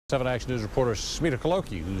7 Action News reporter Smita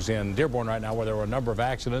Kaloki, who's in Dearborn right now, where there were a number of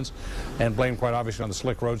accidents, and blamed quite obviously on the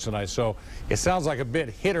slick roads tonight. So it sounds like a bit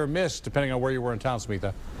hit or miss depending on where you were in town,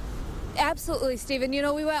 Smita. Absolutely, Stephen. You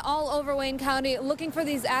know, we went all over Wayne County looking for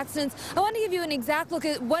these accidents. I want to give you an exact look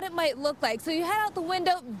at what it might look like. So you head out the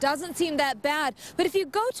window, doesn't seem that bad. But if you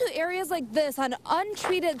go to areas like this on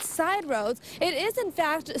untreated side roads, it is in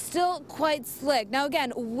fact still quite slick. Now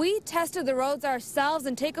again, we tested the roads ourselves,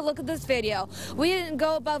 and take a look at this video. We didn't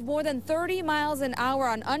go above more than 30 miles an hour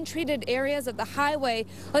on untreated areas of the highway,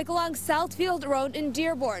 like along Southfield Road in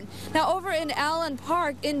Dearborn. Now over in Allen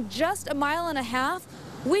Park, in just a mile and a half,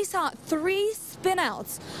 we saw 3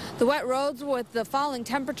 spinouts. The wet roads with the falling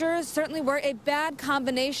temperatures certainly were a bad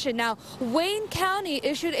combination. Now, Wayne County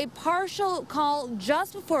issued a partial call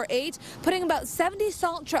just before 8, putting about 70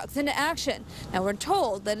 salt trucks into action. Now, we're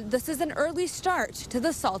told that this is an early start to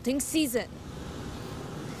the salting season.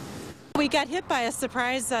 We got hit by a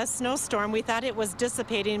surprise snowstorm. We thought it was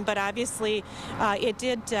dissipating, but obviously it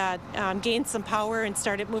did gain some power and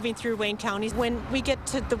started moving through Wayne County. When we get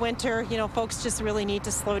to the winter, you know, folks just really need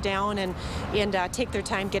to slow down and take their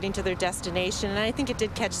time getting to their destination. And I think it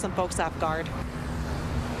did catch some folks off guard.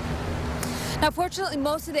 Now, fortunately,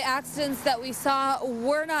 most of the accidents that we saw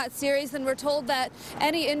were not serious, and we're told that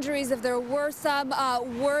any injuries, if there were some,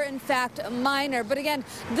 were in fact minor. But again,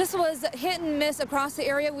 this was hit and miss across the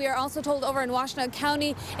area. We are also told over in Washtenaw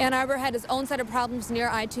County, Ann Arbor had its own set of problems near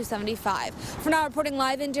I-275. For now, reporting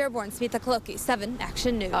live in Dearborn, Smita Kaloki, 7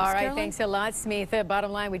 Action News. All right, Caroline? thanks a lot, Smita.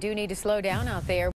 Bottom line, we do need to slow down out there.